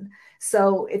gone.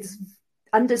 So it's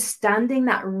understanding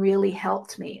that really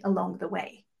helped me along the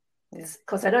way.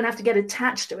 Because I don't have to get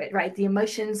attached to it, right? The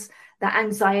emotions, That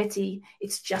anxiety,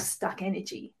 it's just stuck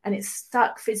energy, and it's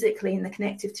stuck physically in the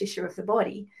connective tissue of the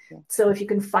body. Yeah. So if you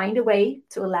can find a way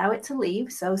to allow it to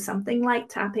leave, so something like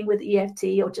tapping with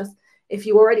EFT, or just if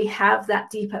you already have that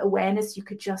deeper awareness, you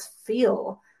could just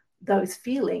feel those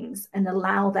feelings and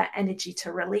allow that energy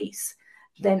to release,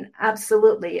 then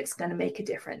absolutely it's going to make a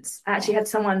difference. I actually had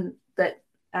someone that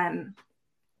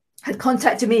had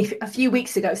contacted me a few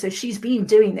weeks ago. So she's been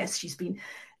doing this. She's been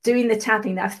doing the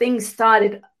tapping. Now, things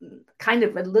started kind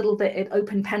of a little bit, it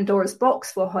opened Pandora's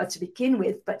box for her to begin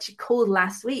with, but she called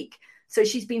last week. So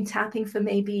she's been tapping for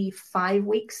maybe 5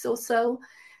 weeks or so.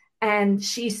 And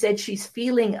she said she's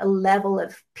feeling a level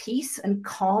of peace and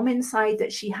calm inside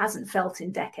that she hasn't felt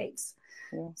in decades.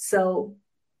 Yeah. So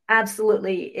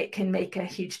absolutely, it can make a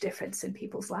huge difference in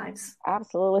people's lives.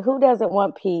 Absolutely. Who doesn't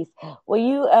want peace? Will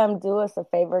you do us a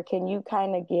favor? Can you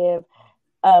kind of give,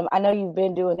 I know you've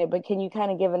been doing it, but can you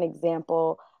kind of give an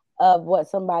example of what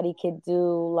somebody could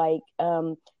do, like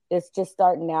it's just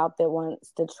starting out that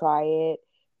wants to try it?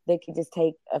 They could just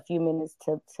take a few minutes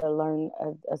to learn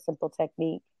a simple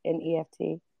technique in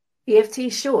EFT.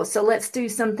 EFT, sure. So let's do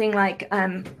something like,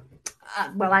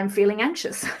 well, I'm feeling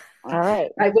anxious. All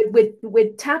right. Right.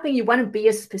 With tapping, you want to be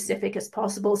as specific as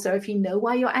possible. So if you know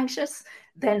why you're anxious,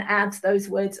 then add those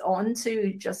words on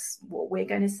to just what we're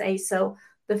going to say. So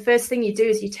the first thing you do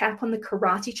is you tap on the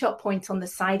karate chop point on the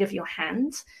side of your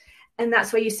hand. And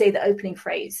that's where you say the opening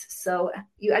phrase. So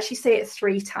you actually say it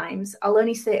 3 times. I'll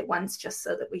only say it once just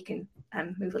so that we can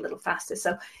move a little faster.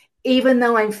 So even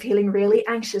though I'm feeling really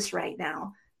anxious right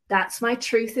now, that's my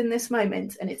truth in this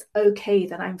moment. And it's okay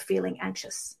that I'm feeling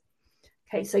anxious.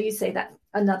 Okay, so you say that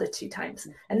another 2 times.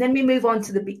 And then we move on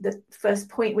to the first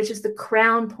point, which is the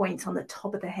crown point on the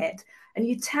top of the head. And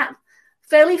you tap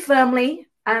fairly firmly.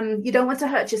 You don't want to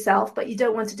hurt yourself, but you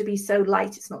don't want it to be so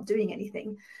light it's not doing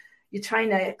anything. You're trying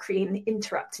to create an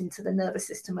interrupt into the nervous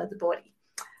system of the body.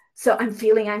 So I'm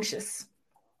feeling anxious.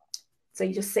 So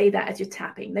you just say that as you're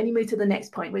tapping. Then you move to the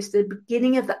next point, which is the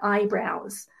beginning of the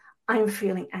eyebrows. I'm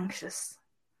feeling anxious.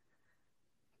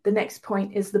 The next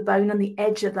point is the bone on the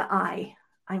edge of the eye.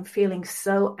 I'm feeling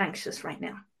so anxious right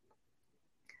now.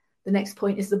 The next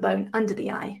point is the bone under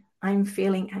the eye. I'm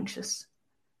feeling anxious.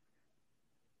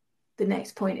 The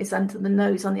next point is under the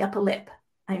nose on the upper lip.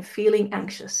 I'm feeling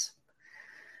anxious.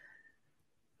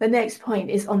 The next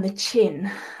point is on the chin.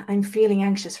 I'm feeling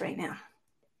anxious right now.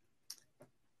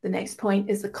 The next point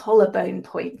is the collarbone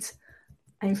point.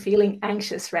 I'm feeling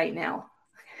anxious right now.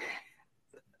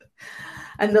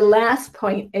 And the last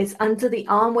point is under the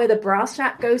arm where the bra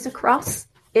strap goes across.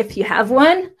 If you have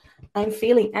one, I'm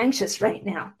feeling anxious right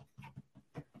now.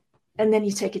 And then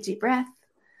you take a deep breath.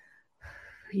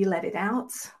 You let it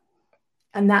out.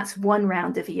 And that's 1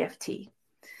 round of EFT.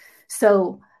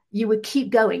 So you would keep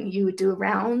going. You would do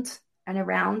around and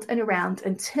around and around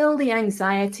until the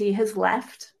anxiety has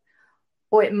left.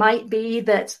 Or it might be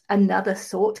that another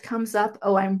thought comes up.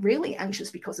 Oh, I'm really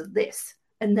anxious because of this.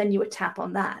 And then you would tap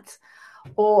on that.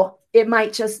 Or it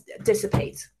might just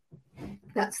dissipate.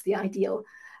 That's the ideal.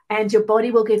 And your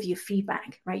body will give you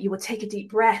feedback, right? You will take a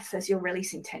deep breath as you're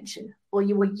releasing tension, or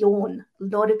you will yawn. A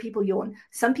lot of people yawn.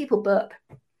 Some people burp.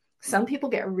 Some people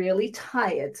get really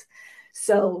tired.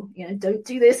 So, don't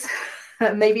do this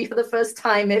maybe for the first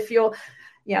time if you're,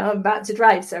 about to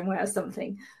drive somewhere or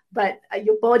something. But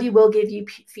your body will give you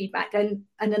feedback. And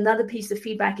another piece of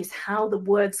feedback is how the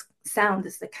words sound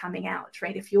as they're coming out,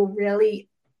 right? If you're really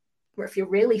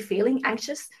feeling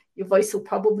anxious, your voice will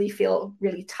probably feel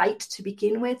really tight to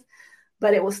begin with,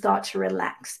 but it will start to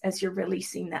relax as you're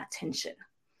releasing that tension.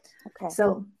 Okay.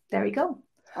 So there we go.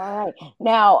 All right.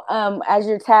 Now, as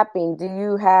you're tapping, do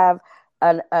you have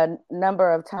a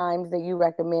number of times that you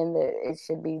recommend that it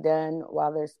should be done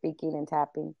while they're speaking and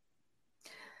tapping?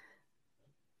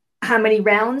 How many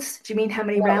rounds? Do you mean how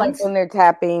many rounds? Like when they're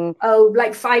tapping. Oh,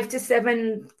 like 5 to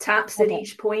 7 taps at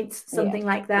each point, something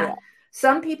like that. Yeah.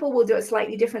 Some people will do it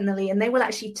slightly differently, and they will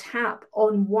actually tap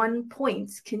on one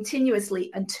point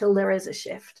continuously until there is a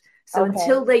shift. So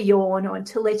until they yawn or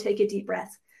until they take a deep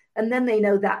breath, and then they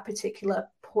know that particular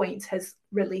point has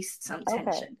released some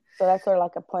tension. So that's sort of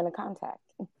like a point of contact.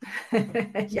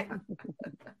 Yeah.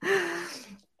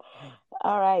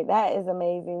 All right. That is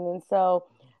amazing. And so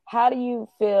how do you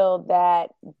feel that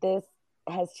this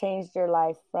has changed your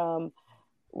life from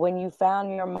when you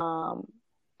found your mom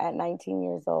at 19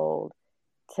 years old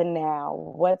to now?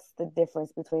 What's the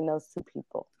difference between those 2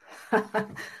 people?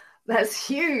 That's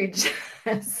huge.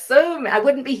 So I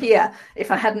wouldn't be here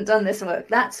if I hadn't done this work.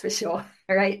 That's for sure.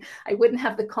 Right? I wouldn't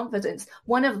have the confidence.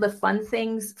 One of the fun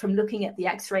things from looking at the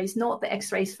x-rays, not the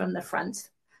x-rays from the front,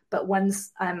 but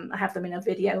one's, I have them in a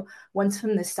video, one's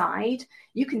from the side,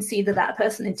 you can see that that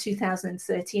person in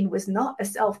 2013 was not a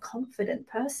self-confident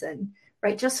person,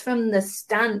 right? Just from the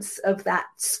stance of that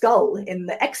skull in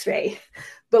the x-ray.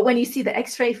 But when you see the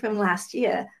x-ray from last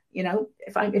year, you know,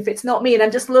 if it's not me and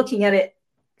I'm just looking at it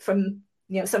from,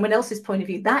 you know, someone else's point of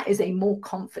view, that is a more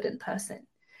confident person,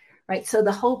 right? So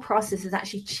the whole process has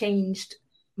actually changed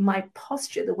my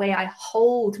posture, the way I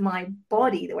hold my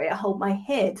body, the way I hold my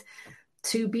head,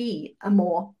 to be a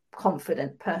more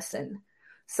confident person.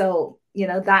 So, you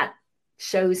know, that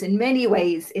shows in many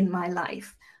ways in my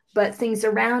life, but things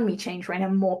around me change, right?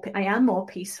 I am more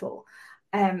peaceful.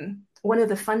 One of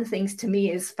the fun things to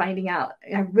me is finding out,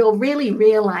 really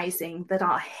realizing that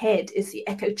our head is the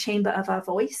echo chamber of our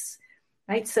voice,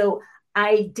 right? So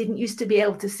I didn't used to be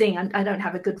able to sing. I don't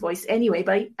have a good voice anyway,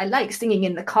 but I like singing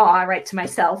in the car, right, to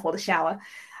myself, or the shower.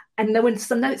 And there were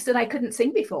some notes that I couldn't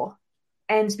sing before.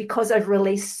 And because I've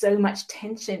released so much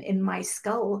tension in my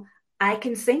skull, I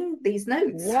can sing these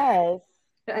notes. Yes.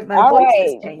 My All voice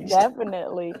has right. changed.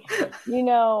 Definitely. You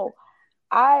know,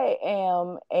 I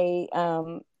am a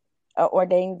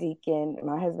ordained deacon.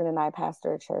 My husband and I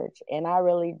pastor a church, and I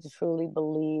really truly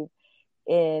believe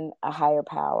in a higher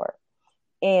power.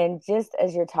 And just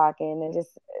as you're talking, and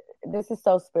just this is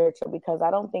so spiritual, because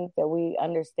I don't think that we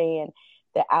understand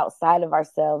that outside of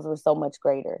ourselves we're so much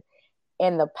greater,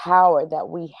 and the power that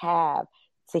we have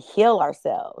to heal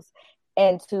ourselves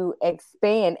and to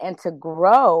expand and to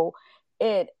grow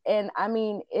it. And I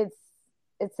mean, it's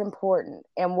important.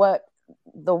 And what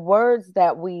the words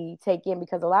that we take in,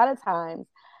 because a lot of times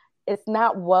it's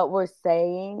not what we're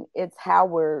saying, it's how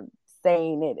we're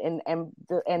saying it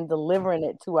and delivering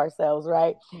it to ourselves,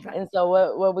 right? And so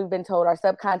what we've been told, our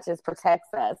subconscious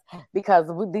protects us, because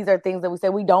these are things that we say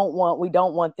we don't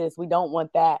want this, we don't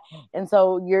want that. And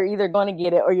so you're either going to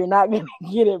get it or you're not going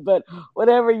to get it, but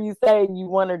whatever you say you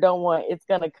want or don't want, it's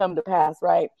going to come to pass,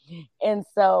 right? And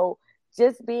so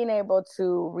just being able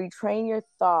to retrain your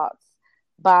thoughts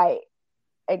by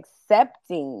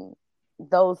accepting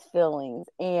those feelings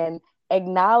and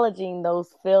acknowledging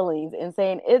those feelings and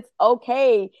saying it's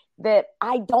okay that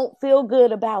I don't feel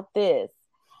good about this.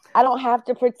 I don't have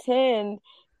to pretend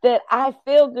that I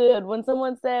feel good. When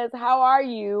someone says, "How are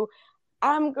you?"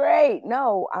 I'm great.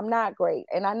 No, I'm not great.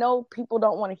 And I know people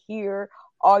don't want to hear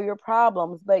all your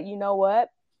problems, but you know what?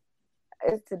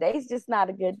 Today's just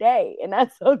not a good day, and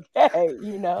that's okay,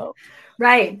 you know?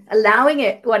 Right. Allowing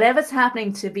it, whatever's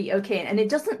happening, to be okay. And it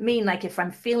doesn't mean, like, if I'm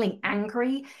feeling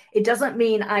angry, it doesn't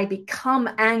mean I become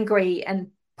angry and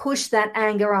push that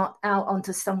anger out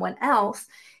onto someone else.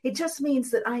 It just means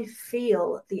that I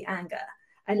feel the anger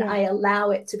and I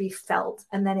allow it to be felt,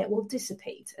 and then it will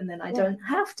dissipate. And then I don't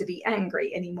have to be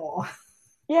angry anymore.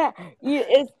 Yeah.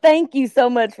 Thank you so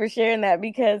much for sharing that,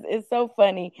 because it's so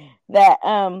funny that,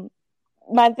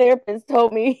 my therapist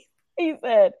told me, he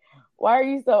said, "Why are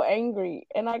you so angry?"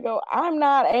 And I go, "I'm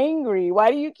not angry.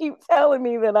 Why do you keep telling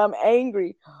me that I'm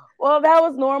angry?" Well, that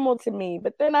was normal to me.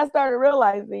 But then I started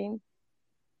realizing,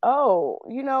 oh,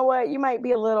 you know what? You might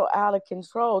be a little out of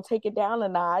control. Take it down a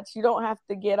notch. You don't have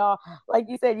to get all, like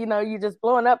you said, you're just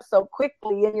blowing up so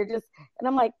quickly, and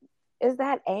I'm like, is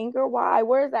that anger? Why?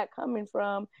 Where is that coming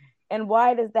from? And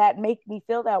why does that make me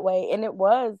feel that way? And it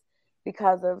was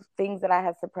because of things that I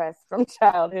had suppressed from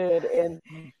childhood,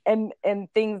 and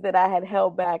things that I had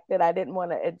held back that I didn't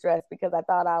want to address because I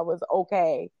thought I was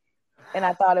okay. And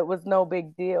I thought it was no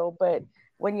big deal. But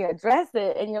when you address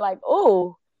it and you're like,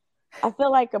 oh, I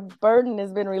feel like a burden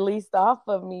has been released off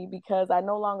of me, because I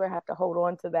no longer have to hold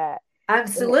on to that.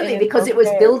 Absolutely, And because okay. It was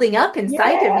building up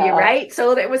inside of you, right?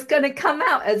 So it was going to come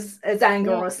out as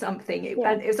anger or something.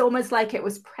 And it's almost like it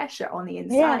was pressure on the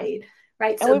inside,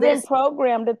 right? And we've been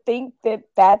programmed to think that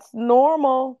that's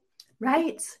normal.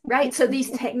 Right. So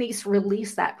these techniques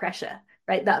release that pressure,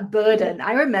 right? That burden.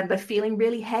 I remember feeling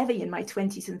really heavy in my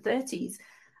 20s and 30s,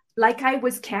 like I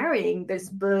was carrying this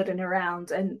burden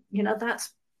around, and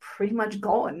that's pretty much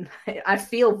gone. I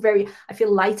feel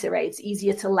lighter, right? It's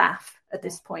easier to laugh at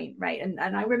this point, right? And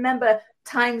I remember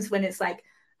times when it's like,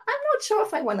 I'm not sure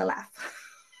if I want to laugh.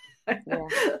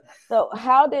 So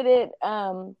how did it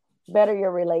better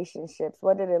your relationships?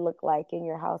 What did it look like in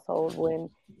your household when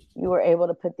you were able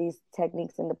to put these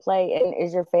techniques into play? And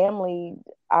is your family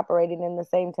operating in the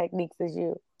same techniques as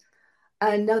you?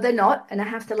 No, they're not, and I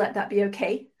have to let that be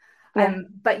okay.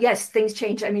 But yes, things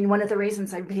change. I mean, one of the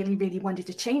reasons I really, really wanted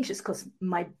to change is because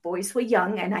my boys were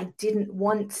young, and I didn't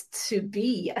want to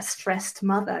be a stressed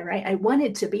mother, right? I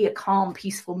wanted to be a calm,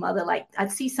 peaceful mother. Like,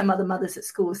 I'd see some other mothers at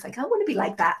school. It's like, I want to be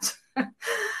like that.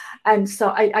 And so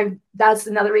I that's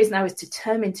another reason I was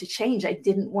determined to change. I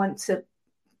didn't want to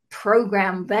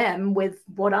program them with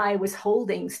what I was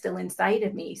holding still inside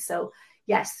of me. So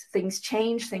yes, things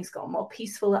changed, things got more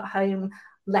peaceful at home,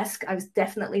 I was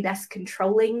definitely less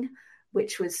controlling,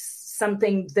 which was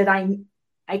something that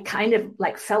I kind of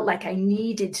like felt like I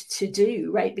needed to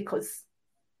do, right? Because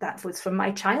that was from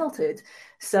my childhood.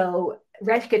 So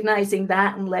recognizing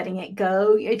that and letting it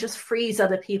go, it just frees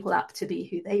other people up to be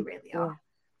who they really are.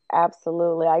 Yeah,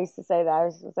 absolutely. I used to say that. I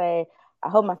used to say, I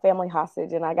hold my family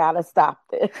hostage and I gotta stop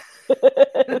this.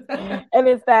 And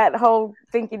it's that whole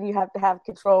thinking you have to have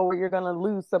control where you're gonna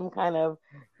lose some kind of,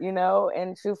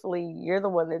 and truthfully, you're the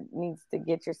one that needs to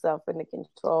get yourself into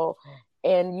control.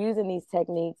 And using these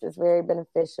techniques is very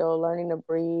beneficial, learning to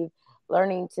breathe,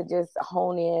 learning to just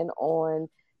hone in on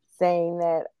saying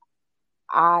that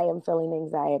I am feeling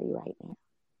anxiety right now.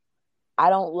 I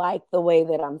don't like the way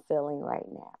that I'm feeling right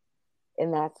now.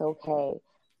 And that's okay.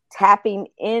 Tapping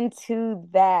into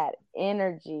that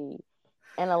energy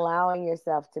and allowing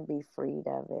yourself to be freed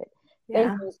of it.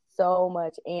 Thank you so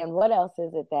much. And what else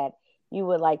is it that you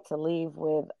would like to leave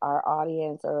with our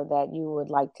audience or that you would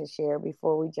like to share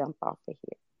before we jump off of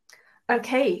here?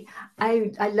 Okay.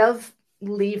 I love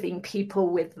leaving people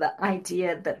with the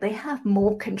idea that they have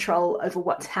more control over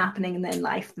what's happening in their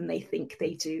life than they think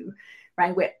they do.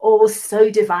 Right? We're all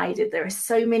so divided. There are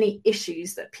so many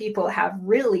issues that people have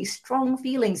really strong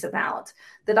feelings about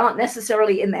that aren't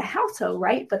necessarily in their household,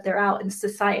 right? But they're out in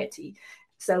society.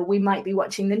 So we might be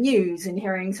watching the news and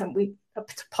hearing a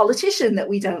politician that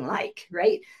we don't like,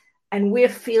 right? And we're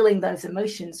feeling those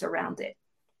emotions around it.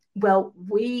 Well,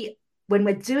 when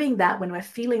we're doing that, when we're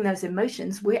feeling those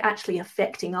emotions, we're actually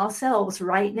affecting ourselves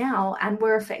right now, and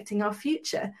we're affecting our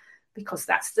future, because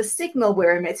that's the signal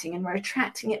we're emitting and we're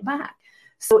attracting it back.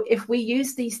 So if we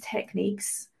use these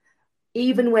techniques,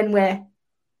 even when we're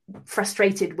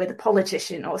frustrated with a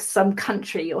politician or some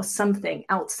country or something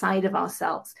outside of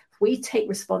ourselves, if we take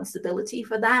responsibility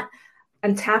for that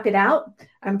and tap it out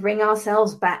and bring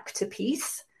ourselves back to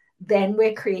peace, then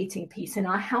we're creating peace in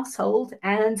our household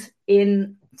and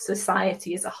in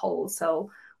society as a whole. So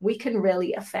we can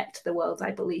really affect the world, I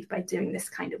believe, by doing this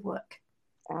kind of work.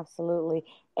 Absolutely.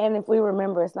 And if we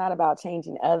remember, it's not about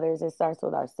changing others, it starts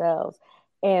with ourselves.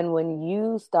 And when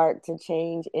you start to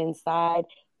change inside,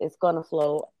 it's going to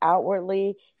flow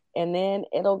outwardly, and then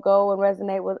it'll go and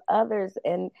resonate with others.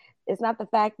 And it's not the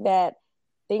fact that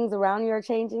things around you are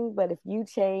changing, but if you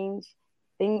change,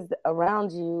 things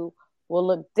around you will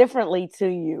look differently to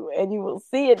you, and you will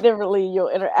see it differently. You'll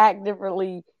interact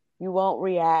differently. You won't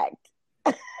react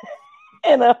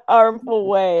in a harmful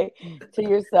way to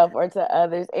yourself or to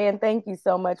others. And thank you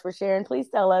so much for sharing. Please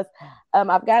tell us,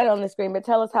 I've got it on the screen, but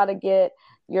tell us how to get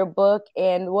your book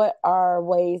and what are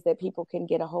ways that people can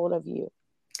get a hold of you.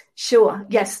 Sure.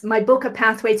 Yes. My book, A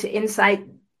Pathway to Insight,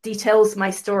 details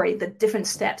my story, the different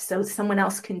steps, so someone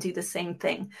else can do the same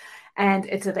thing. And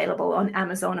it's available on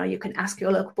Amazon, or you can ask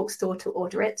your local bookstore to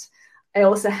order it. I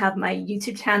also have my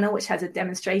YouTube channel, which has a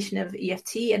demonstration of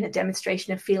EFT and a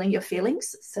demonstration of feeling your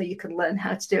feelings, so you can learn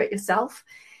how to do it yourself.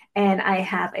 And I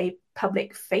have a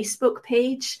public Facebook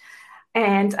page,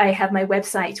 and I have my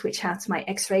website, which has my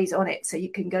x-rays on it, so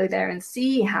you can go there and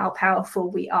see how powerful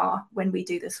we are when we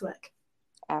do this work.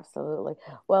 Absolutely.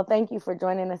 Well, thank you for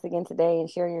joining us again today and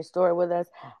sharing your story with us.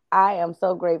 I am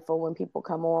so grateful when people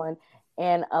come on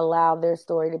and allow their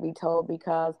story to be told,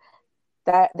 because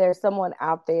that there's someone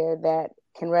out there that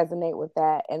can resonate with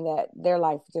that, and that their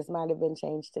life just might have been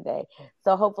changed today.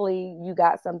 So hopefully you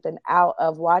got something out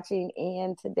of watching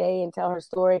Anne today and tell her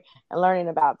story and learning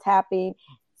about tapping.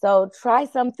 So try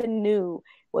something new.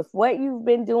 If what you've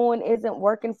been doing isn't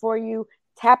working for you,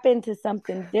 tap into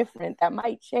something different that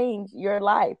might change your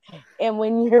life. And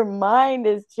when your mind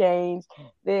is changed,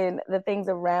 then the things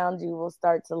around you will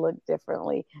start to look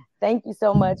differently. Thank you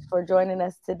so much for joining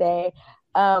us today.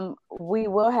 We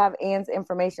will have Anne's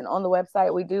information on the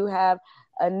website. We do have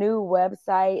a new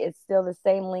website. It's still the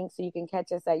same link, so you can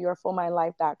catch us at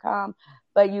yourfullmindlife.com,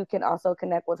 but you can also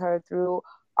connect with her through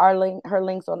her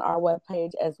links on our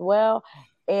webpage as well.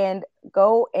 And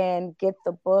go and get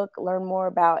the book, learn more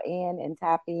about Anne and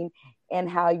tapping, and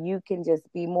how you can just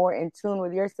be more in tune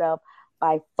with yourself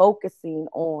by focusing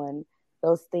on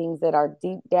those things that are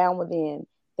deep down within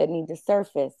that need to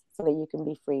surface so that you can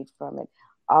be freed from it.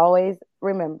 Always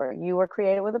remember, you were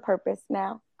created with a purpose.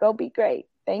 Now go be great.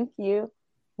 Thank you.